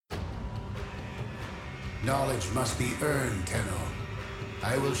Knowledge must be earned, Tenno.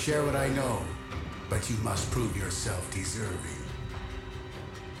 I will share what I know, but you must prove yourself deserving.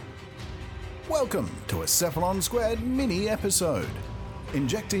 Welcome to a Cephalon Squared mini episode,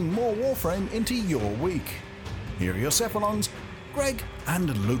 injecting more Warframe into your week. Here are your Cephalons, Greg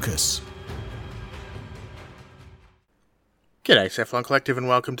and Lucas. G'day Cephalon Collective and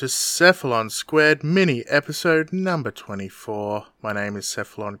welcome to Cephalon Squared mini episode number 24. My name is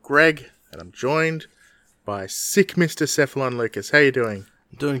Cephalon Greg and I'm joined by sick Mr. Cephalon Lucas. How you doing?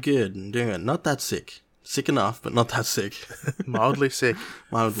 Doing good. Not that sick. Sick enough, but not that sick. Mildly sick.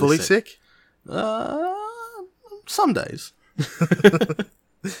 Mildly Fully sick? Some days.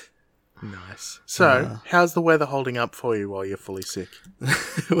 Nice. So, how's the weather holding up for you while you're fully sick?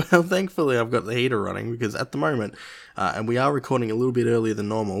 Well, thankfully I've got the heater running because at the moment, and we are recording a little bit earlier than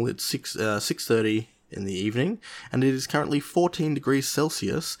normal, it's 6:30 in the evening, and it is currently 14 degrees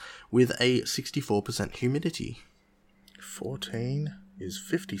Celsius with a 64% humidity. 14 is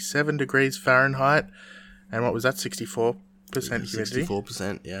 57 degrees Fahrenheit. And what was that, 64% humidity?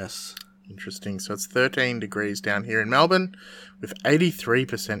 64%, yes. Interesting. So it's 13 degrees down here in Melbourne with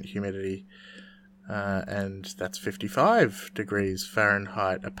 83% humidity. And that's 55 degrees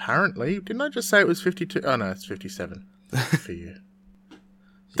Fahrenheit, apparently. Didn't I just say it was 52? Oh, no, it's 57 for you.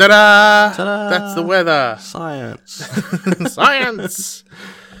 Ta-da! Ta-da! That's the weather. Science. Science!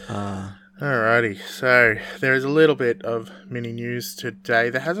 Alrighty, so there is a little bit of mini news today.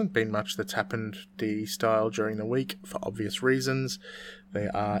 There hasn't been much that's happened D-style during the week for obvious reasons. They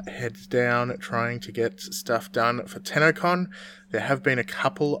are heads down trying to get stuff done for TennoCon. There have been a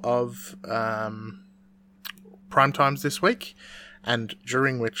couple of prime times this week, and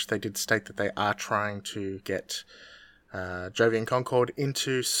during which they did state that they are trying to get Jovian Concord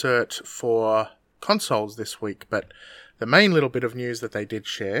into cert for consoles this week. But the main little bit of news that they did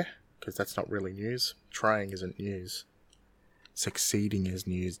share, because that's not really news. Trying isn't news. Succeeding is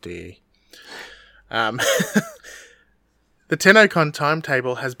news, dear. The TennoCon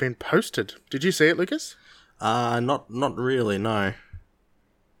timetable has been posted. Did you see it, Lucas? Not really, no.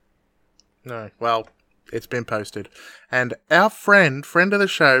 No. Well, it's been posted. And our friend of the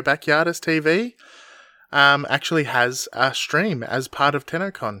show, Backyardist TV, actually has a stream as part of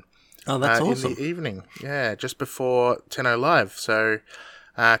TennoCon. Oh, that's awesome. In the evening. Yeah, just before Tenno Live. So,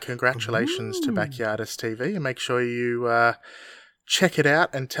 congratulations to Backyardist TV, and make sure you check it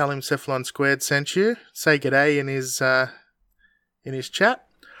out and tell him Cephalon Squared sent you. Say g'day in his chat.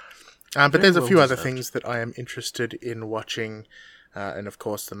 But there's a few other things that I am interested in watching, and of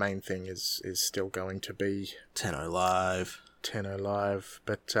course the main thing is still going to be Tenno Live.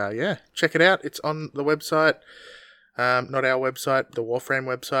 But yeah, check it out. It's on the website. Not our website, the Warframe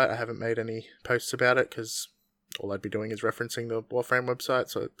website. I haven't made any posts about it because all I'd be doing is referencing the Warframe website,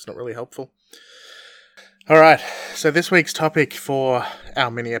 so it's not really helpful. Alright, so this week's topic for our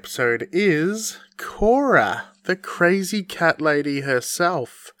mini episode is Cora, the crazy cat lady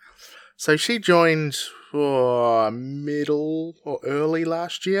herself. So she joined middle or early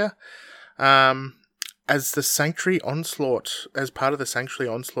last year as the Sanctuary Onslaught, as part of the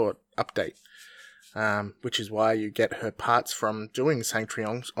Sanctuary Onslaught update. Which is why you get her parts from doing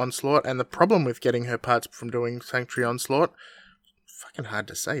Sanctuary Onslaught. And the problem with getting her parts from doing Sanctuary Onslaught, fucking hard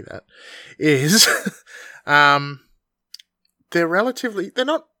to say that, is they're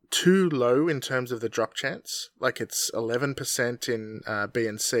not too low in terms of the drop chance. Like it's 11% in B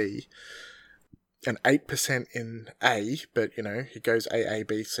and C and 8% in A, but you know, it goes A,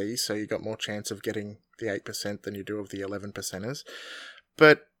 B, C, so you got more chance of getting the 8% than you do of the 11%ers.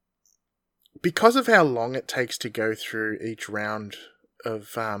 But because of how long it takes to go through each round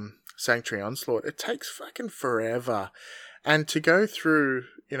of Sanctuary Onslaught, it takes fucking forever. And to go through,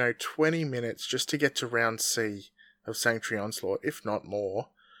 20 minutes just to get to round C of Sanctuary Onslaught, if not more,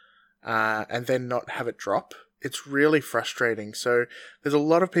 and then not have it drop, it's really frustrating. So there's a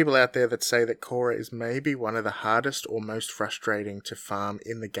lot of people out there that say that Cora is maybe one of the hardest or most frustrating to farm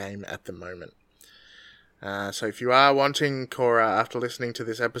in the game at the moment. So if you are wanting Cora after listening to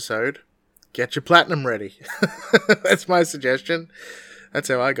this episode, get your platinum ready. That's my suggestion. That's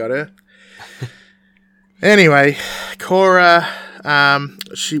how I got her. Anyway, Cora,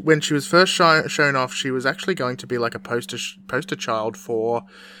 when she was first shown off, she was actually going to be like a poster child for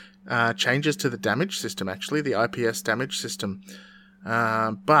changes to the damage system, actually, the IPS damage system.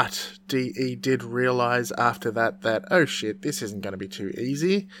 But DE did realize after that, oh shit, this isn't going to be too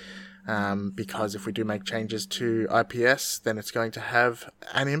easy. Because if we do make changes to IPS, then it's going to have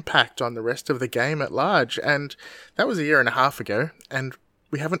an impact on the rest of the game at large. And that was a year and a half ago, and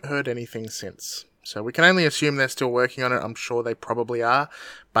we haven't heard anything since. So we can only assume they're still working on it. I'm sure they probably are,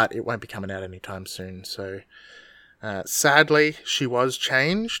 but it won't be coming out anytime soon. So sadly, she was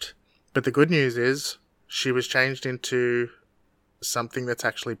changed. But the good news is she was changed into something that's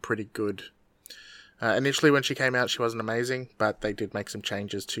actually pretty good. Initially, when she came out, she wasn't amazing, but they did make some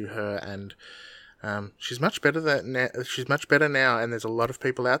changes to her, and she's much better she's much better now. And there's a lot of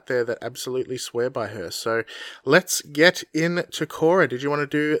people out there that absolutely swear by her. So let's get into Korra. Did you want to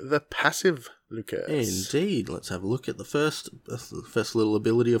do the passive, Lucas? Indeed. Let's have a look at the first little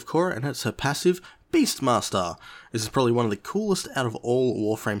ability of Korra, and it's her passive, Beastmaster. This is probably one of the coolest out of all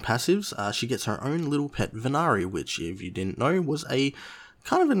Warframe passives. She gets her own little pet Venari, which, if you didn't know, was a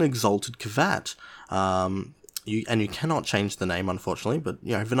kind of an exalted Kavat. You cannot change the name, unfortunately, but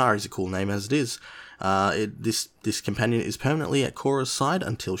Venari is a cool name as it is. This companion is permanently at Korra's side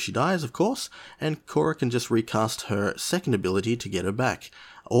until she dies, of course, and Korra can just recast her second ability to get her back,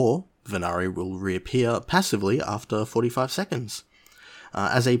 or Venari will reappear passively after 45 seconds.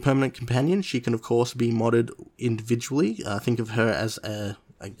 As a permanent companion, she can of course be modded individually. Think of her as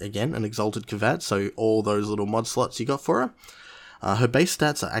again an exalted Kavat, so all those little mod slots you got for her. Her base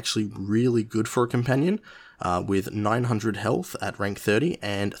stats are actually really good for a companion, with 900 health at rank 30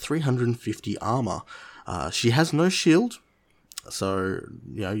 and 350 armor. She has no shield, so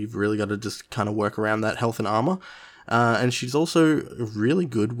you've really got to just kind of work around that health and armor. And she's also really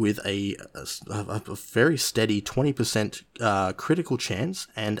good with a very steady 20% critical chance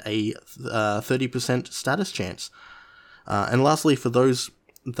and a 30% status chance. And lastly, for the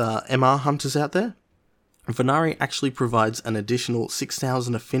MR hunters out there, Venari actually provides an additional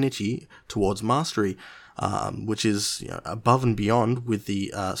 6,000 affinity towards mastery, which is above and beyond with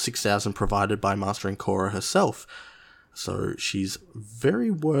the 6,000 provided by mastering Korra herself. So she's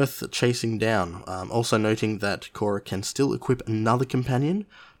very worth chasing down. Also noting that Korra can still equip another companion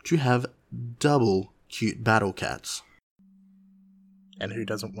to have double cute battle cats. And who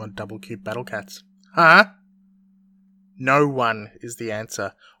doesn't want double cute battle cats? Huh? No one is the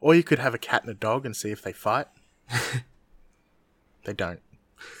answer. Or you could have a cat and a dog and see if they fight. They don't.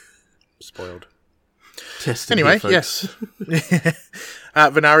 Spoiled. Anyway, yes.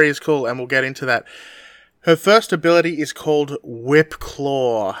 Venari is cool, and we'll get into that. Her first ability is called Whip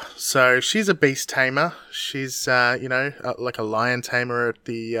Claw. So she's a beast tamer. She's, like a lion tamer at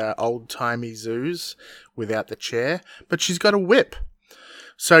the old-timey zoos without the chair. But she's got a whip.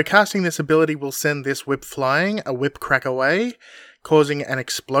 So casting this ability will send this whip flying, a whip crack away, causing an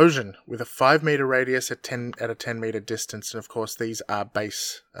explosion with a 5-meter radius at a 10-meter distance. And of course, these are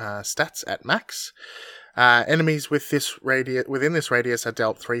base stats at max. Enemies within this radius are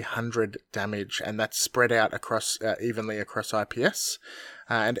dealt 300 damage, and that's spread out evenly across IPS.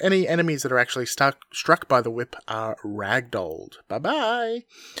 And any enemies that are actually struck by the whip are ragdolled. Bye-bye!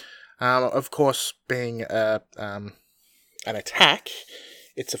 Of course, being an attack,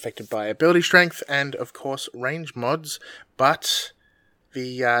 it's affected by ability strength and, of course, range mods, but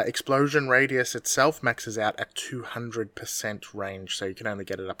the explosion radius itself maxes out at 200% range, so you can only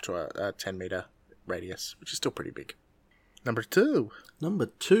get it up to a 10-meter radius, which is still pretty big. Number 2,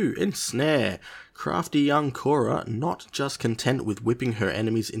 Ensnare. Crafty young Korra, not just content with whipping her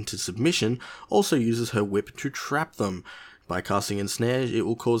enemies into submission, also uses her whip to trap them. By casting Ensnare, it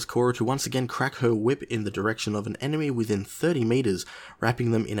will cause Korra to once again crack her whip in the direction of an enemy within 30 meters,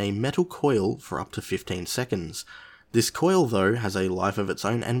 wrapping them in a metal coil for up to 15 seconds. This coil, though, has a life of its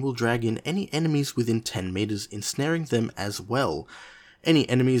own and will drag in any enemies within 10 meters, ensnaring them as well. Any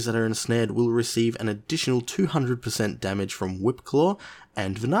enemies that are ensnared will receive an additional 200% damage from Whip Claw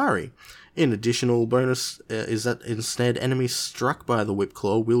and Venari. An additional bonus is that ensnared enemies struck by the Whip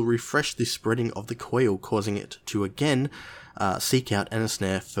Claw will refresh the spreading of the coil, causing it to again seek out and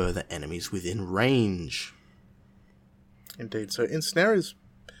ensnare further enemies within range. Indeed, so Ensnare is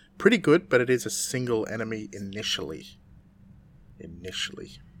pretty good, but it is a single enemy initially. And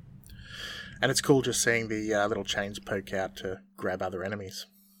it's cool just seeing the little chains poke out to grab other enemies.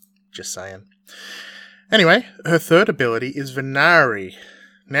 Just saying. Anyway, her third ability is Venari.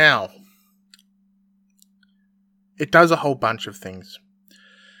 Now, it does a whole bunch of things.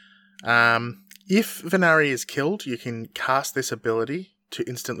 If Venari is killed, you can cast this ability to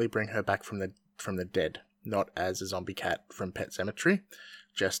instantly bring her back from the dead. Not as a zombie cat from Pet Sematary.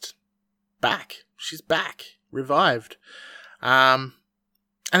 Just back. She's back. Revived.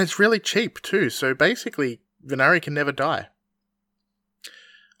 And it's really cheap too, so basically Venari can never die.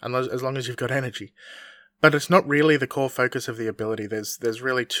 As long as you've got energy. But it's not really the core focus of the ability. There's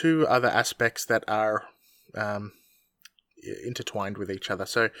really two other aspects that are intertwined with each other.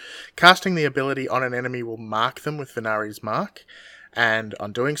 So casting the ability on an enemy will mark them with Venari's mark, And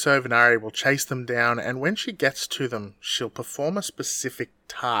on doing so, Venari will chase them down, and when she gets to them, she'll perform a specific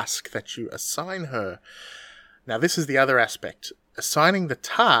task that you assign her. Now, this is the other aspect. Assigning the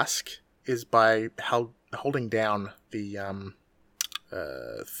task is by holding down the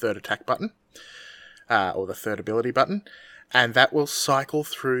third attack button, or the third ability button, and that will cycle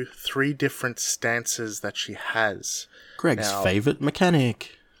through 3 different stances that she has. Greg's favourite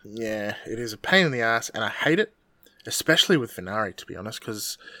mechanic. Yeah, it is a pain in the ass, and I hate it, especially with Venari, to be honest,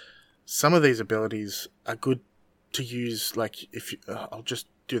 because some of these abilities are good to use, like, if you, I'll just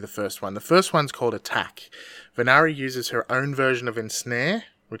do the first one. The first one's called Attack. Venari uses her own version of Ensnare,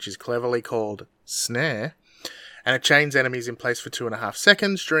 which is cleverly called Snare, and it chains enemies in place for 2.5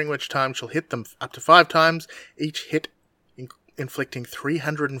 seconds, during which time she'll hit them up to 5 times, each hit inflicting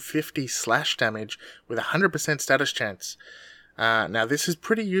 350 slash damage with 100% status chance. Now, this is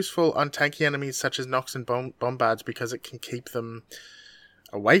pretty useful on tanky enemies such as Nox and Bombards because it can keep them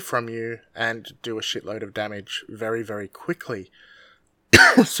away from you and do a shitload of damage very, very quickly.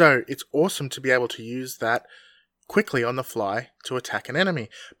 So, it's awesome to be able to use that quickly on the fly to attack an enemy.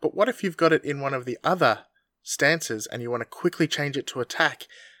 But what if you've got it in one of the other stances and you want to quickly change it to attack,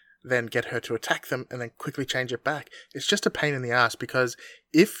 then get her to attack them, and then quickly change it back? It's just a pain in the ass, because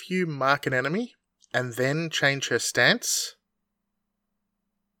if you mark an enemy and then change her stance,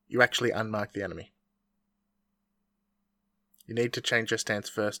 you actually unmark the enemy. You need to change your stance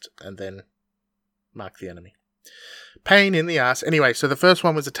first and then mark the enemy. Pain in the ass. Anyway, so the first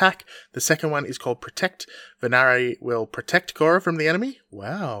one was Attack. The second one is called Protect. Venari will protect Cora from the enemy.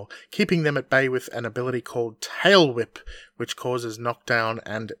 Wow. Keeping them at bay with an ability called Tail Whip, which causes knockdown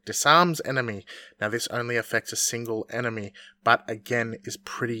and disarms enemy. Now, this only affects a single enemy, but again is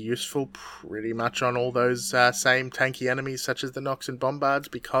pretty useful pretty much on all those same tanky enemies such as the Nox and Bombards,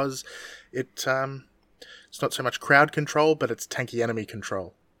 because it's not so much crowd control, but it's tanky enemy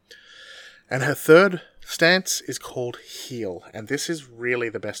control. And her third stance is called Heal, and this is really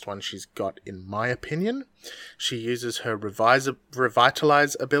the best one she's got, in my opinion. She uses her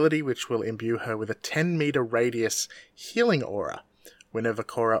Revitalize ability, which will imbue her with a 10-meter radius healing aura whenever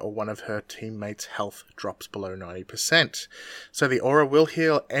Cora or one of her teammates' health drops below 90%. So the aura will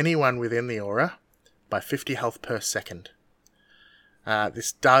heal anyone within the aura by 50 health per second.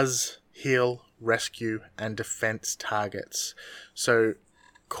 This does heal, rescue, and defense targets. So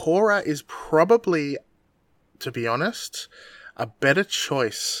Cora is probably, to be honest, a better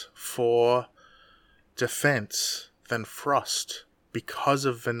choice for defense than Frost because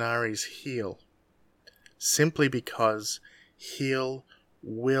of Venari's heal. Simply because heal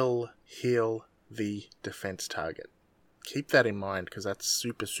will heal the defense target. Keep that in mind, because that's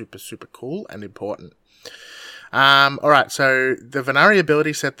super, super, super cool and important. Alright, so the Venari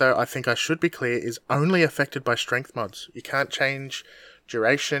ability set, though, I think I should be clear, is only affected by strength mods. You can't change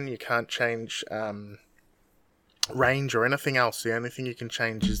duration, you can't change range or anything else. The only thing you can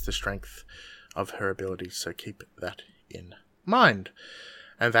change is the strength of her abilities, so keep that in mind.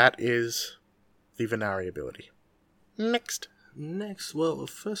 And that is the Venari ability. Next, well,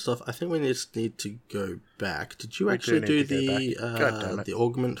 first off, I think we just need to go back. Did you actually do the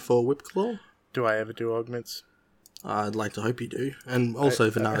augment for Whipclaw? Do I ever do augments? I'd like to hope you do. And also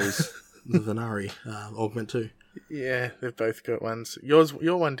Venari's the Venari augment too. Yeah, they've both got ones.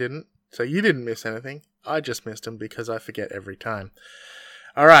 Your one didn't, so you didn't miss anything. I just missed them because I forget every time.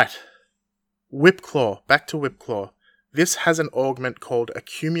 Alright. Whipclaw. Back to Whipclaw. This has an augment called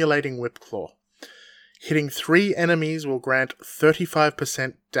Accumulating Whipclaw. Hitting 3 enemies will grant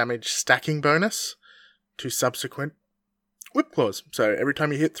 35% damage stacking bonus to subsequent Whipclaws. So every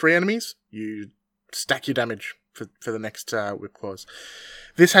time you hit 3 enemies, you stack your damage for the next Whipclaws.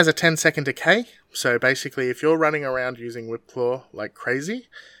 This has a 10-second decay, so basically if you're running around using Whipclaw like crazy,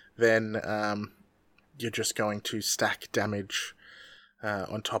 then you're just going to stack damage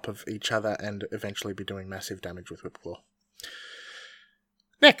on top of each other and eventually be doing massive damage with Whipclaw.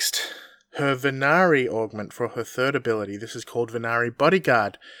 Next, her Venari augment for her third ability. This is called Venari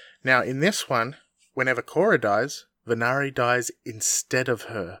Bodyguard. Now, in this one, whenever Cora dies, Venari dies instead of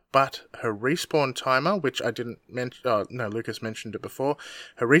her, but her respawn timer, which I didn't mention, Lucas mentioned it before,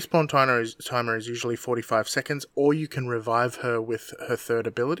 her respawn timer is usually 45 seconds, or you can revive her with her third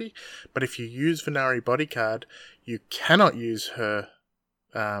ability, but if you use Venari Bodyguard, you cannot use her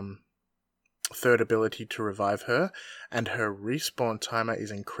third ability to revive her, and her respawn timer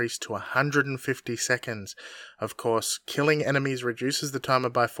is increased to 150 seconds. Of course, killing enemies reduces the timer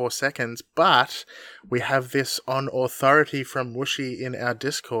by 4 seconds, but we have this on authority from Whooshi in our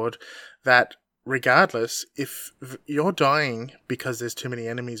Discord that regardless, if you're dying because there's too many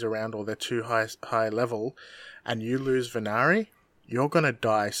enemies around or they're too high level and you lose Venari, you're going to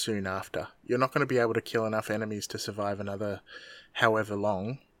die soon after. You're not going to be able to kill enough enemies to survive another however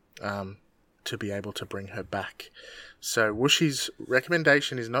long to be able to bring her back. So Wushi's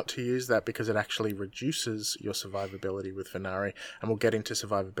recommendation is not to use that because it actually reduces your survivability with Venari, and we'll get into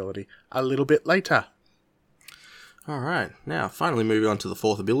survivability a little bit later. Alright, now finally moving on to the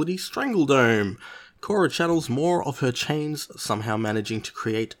fourth ability, Strangle Dome. Korra channels more of her chains, somehow managing to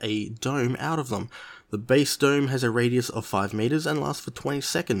create a dome out of them. The base dome has a radius of 5 meters and lasts for 20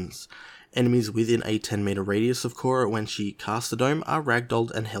 seconds. Enemies within a 10 meter radius of Korra when she casts the dome are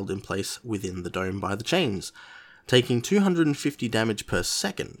ragdolled and held in place within the dome by the chains, taking 250 damage per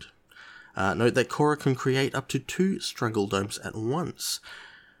second. Note that Korra can create up to 2 Strangle Domes at once.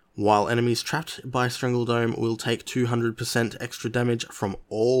 While enemies trapped by Strangle Dome will take 200% extra damage from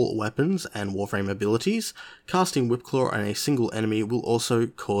all weapons and Warframe abilities, casting Whipclaw on a single enemy will also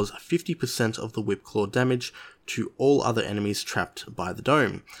cause 50% of the Whipclaw damage to all other enemies trapped by the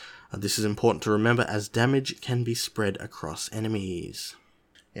dome. This is important to remember as damage can be spread across enemies.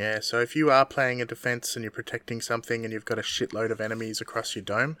 Yeah, so if you are playing a defense and you're protecting something and you've got a shitload of enemies across your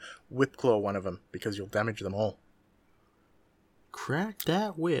dome, Whipclaw one of them, because you'll damage them all. Crack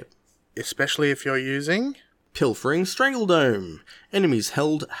that whip. Especially if you're using Pilfering Strangle Dome. Enemies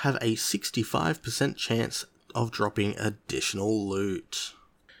held have a 65% chance of dropping additional loot.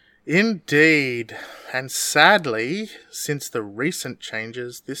 Indeed. And sadly, since the recent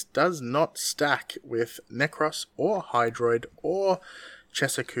changes, this does not stack with Necros or Hydroid or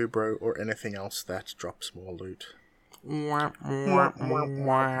Chesakubro or anything else that drops more loot.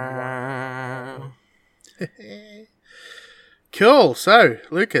 Cool. So,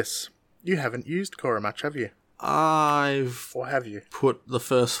 Lucas, you haven't used Korra much, have you? I've Or have you? put the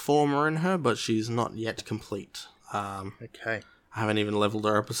first former in her, but she's not yet complete. Okay. I haven't even leveled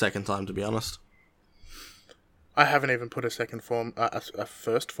her up a second time, to be honest. I haven't even put a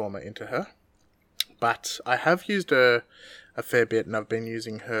first former into her. But I have used her a fair bit, and I've been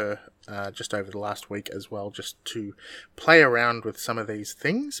using her just over the last week as well, just to play around with some of these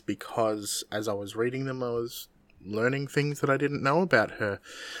things, because as I was reading them, I was learning things that I didn't know about her.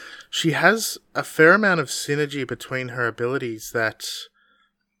 She has a fair amount of synergy between her abilities that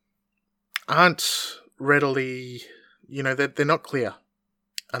aren't readily, they're not clear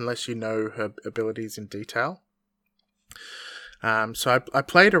unless you know her abilities in detail. So I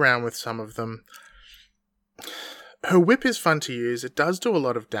played around with some of them. Her whip is fun to use. It does do a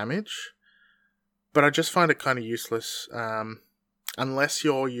lot of damage, but I just find it kind of useless unless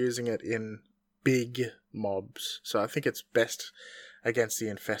you're using it in big mobs. So I think it's best against the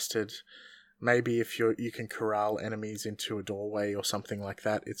infested. Maybe if you can corral enemies into a doorway or something like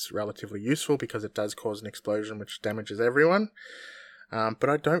that, it's relatively useful because it does cause an explosion which damages everyone. But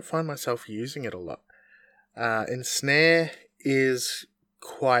I don't find myself using it a lot. Ensnare is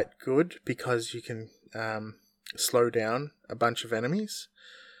quite good because you can slow down a bunch of enemies.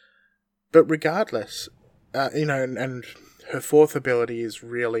 But regardless, and her fourth ability is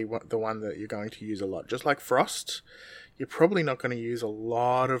really the one that you're going to use a lot. Just like Frost, you're probably not going to use a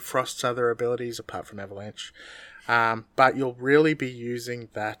lot of Frost's other abilities apart from Avalanche. But you'll really be using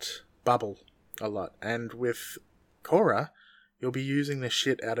that bubble a lot. And with Korra, you'll be using the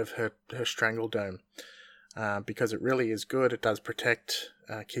shit out of her Strangle Dome. Because it really is good. It does protect,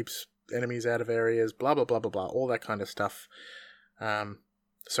 keeps enemies out of areas, blah, blah, blah, blah, blah, all that kind of stuff.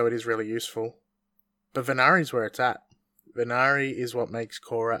 So it is really useful. But Venari's where it's at. Venari is what makes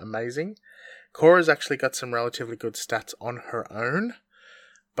Korra amazing. Korra's actually got some relatively good stats on her own.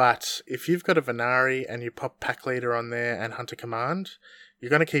 But if you've got a Venari and you pop Pack Leader on there and Hunter Command, you're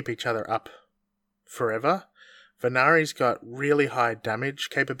going to keep each other up forever. Venari's got really high damage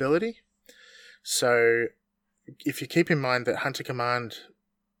capability. So if you keep in mind that Hunter Command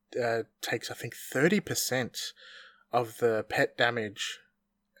takes, I think, 30% of the pet damage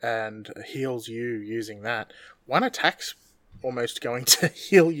and heals you using that, one attack's almost going to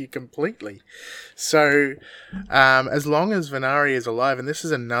heal you completely. So as long as Venari is alive, and this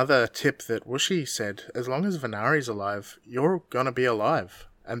is another tip that Wushi said, as long as Venari's alive, you're going to be alive.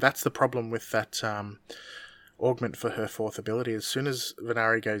 And that's the problem with that augment for her fourth ability. As soon as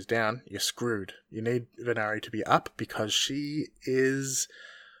Venari goes down, you're screwed. You need Venari to be up because she is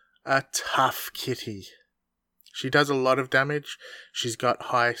a tough kitty. She does a lot of damage. She's got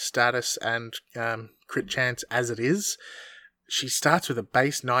high status and crit chance as it is. She starts with a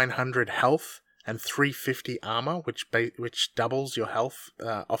base 900 health and 350 armor, which doubles your health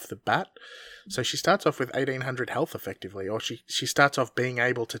off the bat. So she starts off with 1800 health effectively, or she starts off being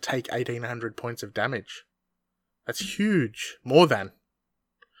able to take 1800 points of damage. That's huge. More than.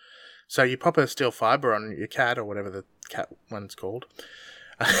 So you pop a steel fiber on your cat or whatever the cat one's called,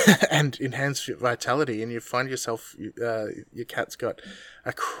 and enhanced vitality, and you find yourself, your cat's got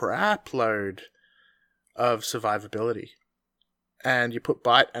a crap load of survivability. And you put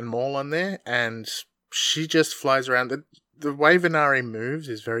Bite and Maul on there, and she just flies around. The way Venari moves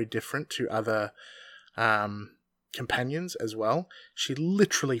is very different to other companions as well. She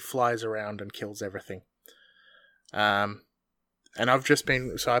literally flies around and kills everything. And I've just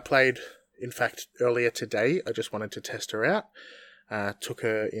been... So I played, in fact, earlier today. I just wanted to test her out. Took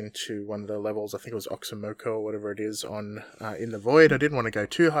her into one of the levels, I think it was Oxymoko or whatever it is, on in the Void. I didn't want to go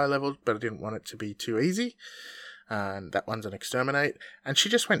too high level, but I didn't want it to be too easy. That one's an Exterminate. And she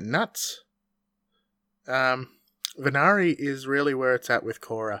just went nuts. Venari is really where it's at with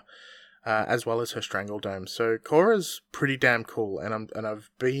Cora, as well as her Strangledome. So Cora's pretty damn cool, and I've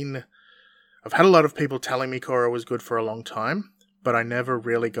had a lot of people telling me Cora was good for a long time, but I never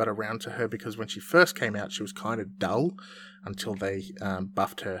really got around to her because when she first came out, she was kind of dull until they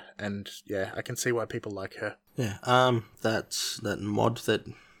buffed her, and yeah, I can see why people like her. Yeah, that mod that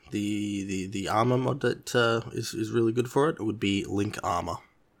the armor mod that is really good for it would be Link Armor.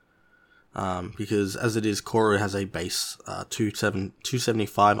 Because as it is, Cora has a base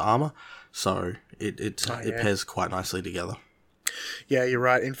 275 armor, so it pairs quite nicely together. Yeah, you're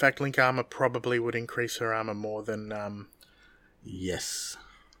right. In fact, Link Armor probably would increase her armor more than yes,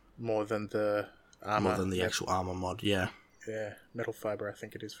 more than the armor, more than the actual armor mod. Yeah, Metal Fiber, I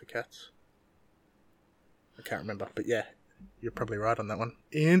think it is for cats. I can't remember, but yeah, you're probably right on that one.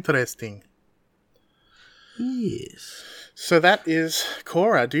 Interesting. Yes. So that is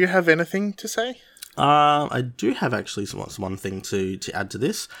Cora. Do you have anything to say? I do have actually one thing to add to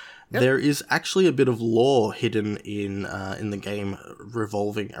this. Yep. There is actually a bit of lore hidden in the game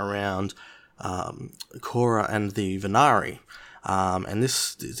revolving around Cora and the Venari. And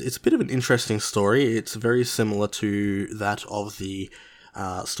it's a bit of an interesting story. It's very similar to that of the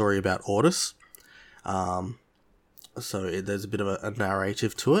story about Ordis. So there's a bit of a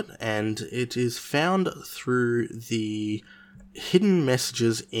narrative to it, and it is found through the hidden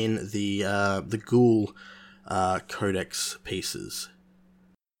messages in the Ghoul Codex pieces.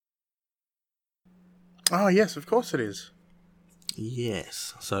 Oh yes, of course it is.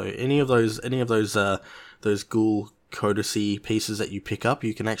 Yes. So any of those Ghoul Codice pieces that you pick up,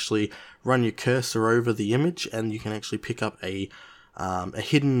 you can actually run your cursor over the image, and you can actually pick up a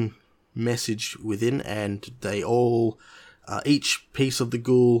hidden message within, and they all each piece of the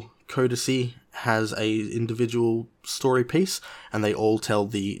Ghoul Codice has a individual story piece, and they all tell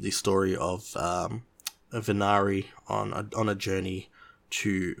the story of Venari on a journey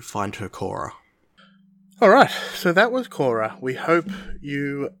to find her Cora. All right, so that was Cora. We hope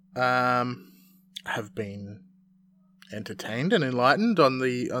you have been entertained and enlightened on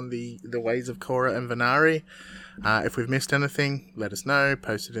the ways of Cora and Venari. If we've missed anything, let us know.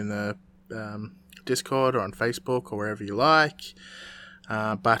 Post it in the Discord or on Facebook or wherever you like.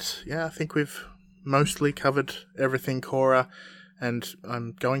 But yeah, I think we've mostly covered everything Cora, and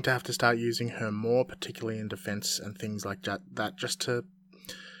I'm going to have to start using her more, particularly in defense and things like that, just to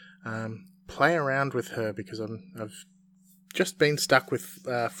play around with her, because I've just been stuck with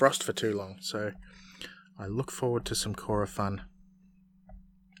Frost for too long. So I look forward to some Cora fun.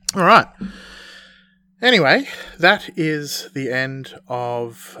 All right. Anyway, that is the end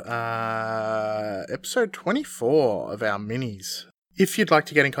of episode 24 of our minis. If you'd like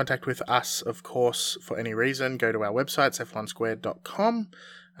to get in contact with us, of course, for any reason, go to our website, cephalonsquared.com.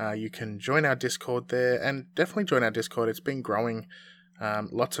 You can join our Discord there, and definitely join our Discord. It's been growing.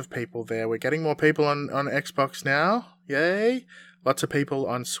 Lots of people there. We're getting more people on Xbox now. Yay! Lots of people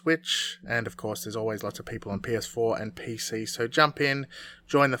on Switch, and of course there's always lots of people on PS4 and PC. So jump in,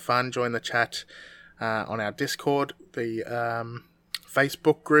 join the fun, join the chat on our Discord. The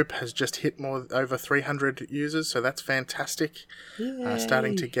Facebook group has just hit over 300 users, so that's fantastic.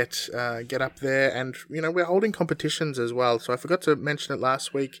 Starting to get up there, and we're holding competitions as well. So I forgot to mention it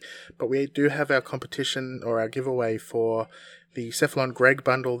last week, but we do have our competition or our giveaway for the Cephalon Greg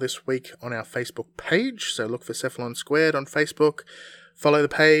bundle this week on our Facebook page. So look for Cephalon Squared on Facebook, follow the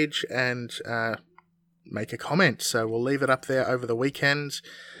page, and make a comment. So we'll leave it up there over the weekend,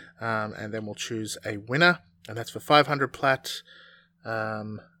 and then we'll choose a winner, and that's for 500 plat,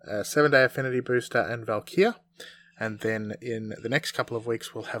 a 7-day affinity booster, and Valkyria. And then in the next couple of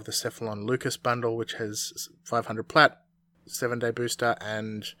weeks, we'll have the Cephalon Lucas bundle, which has 500 plat, 7-day booster,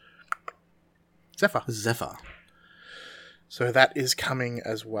 and Zephyr. So that is coming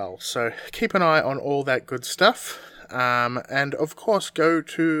as well. So keep an eye on all that good stuff. And of course, go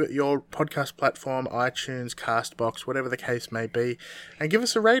to your podcast platform, iTunes, Castbox, whatever the case may be, and give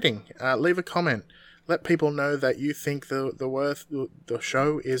us a rating. Leave a comment. let people know that you think the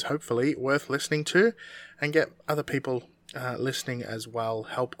show is hopefully worth listening to, and get other people listening as well.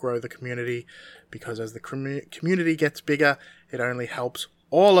 Help grow the community, because as the community gets bigger, it only helps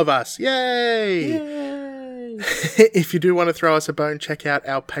all of us. Yay! If you do want to throw us a bone, check out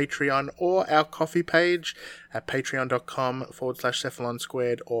our Patreon or our coffee page at patreon.com/Cephalon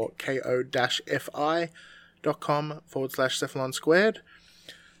Squared or ko-fi.com/Cephalon Squared.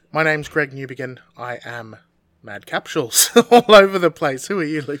 My name's Greg Newbegin. I am Mad Capsules all over the place. Who are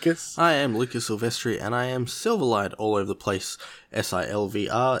you, Lucas? I am Lucas Silvestri, and I am Silverlight all over the place.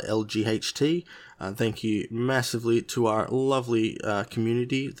 SILVRLGHT. Thank you massively to our lovely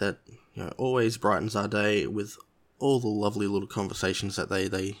community that always brightens our day with all the lovely little conversations that they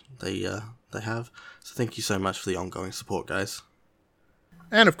have. So thank you so much for the ongoing support, guys.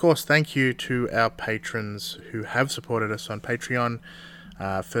 And of course, thank you to our patrons who have supported us on Patreon.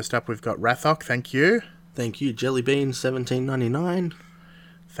 First up, we've got Rathok. Thank you. Thank you, Jellybean1799.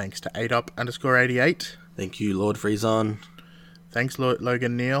 Thanks to ADOP_88. Thank you, Lord Freezon. Thanks,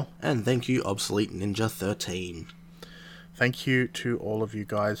 Logan Neal. And thank you, Obsolete Ninja 13. Thank you to all of you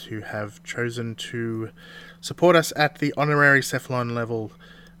guys who have chosen to support us at the honorary Cephalon level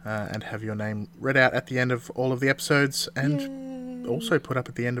and have your name read out at the end of all of the episodes, and also put up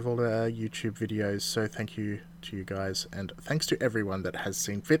at the end of all the YouTube videos. So thank you to you guys, and thanks to everyone that has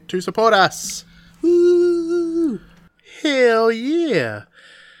seen fit to support us. Woo! Hell yeah!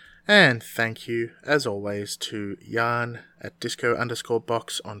 And thank you, as always, to Jan at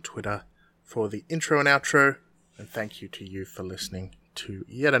disco_box on Twitter for the intro and outro. And thank you to you for listening to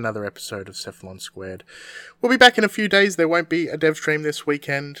yet another episode of Cephalon Squared. We'll be back in a few days. There won't be a dev stream this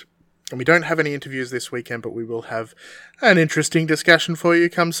weekend, and we don't have any interviews this weekend, but we will have an interesting discussion for you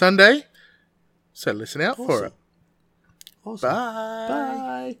come Sunday. So listen out for it. Awesome. Bye.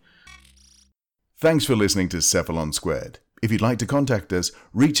 Bye. Thanks for listening to Cephalon Squared. If you'd like to contact us,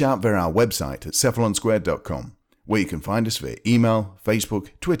 reach out via our website at cephalonsquared.com, where you can find us via email,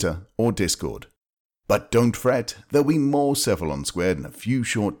 Facebook, Twitter, or Discord. But don't fret, there'll be more Cephalon Squared in a few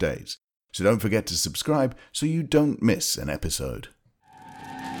short days, so don't forget to subscribe so you don't miss an episode.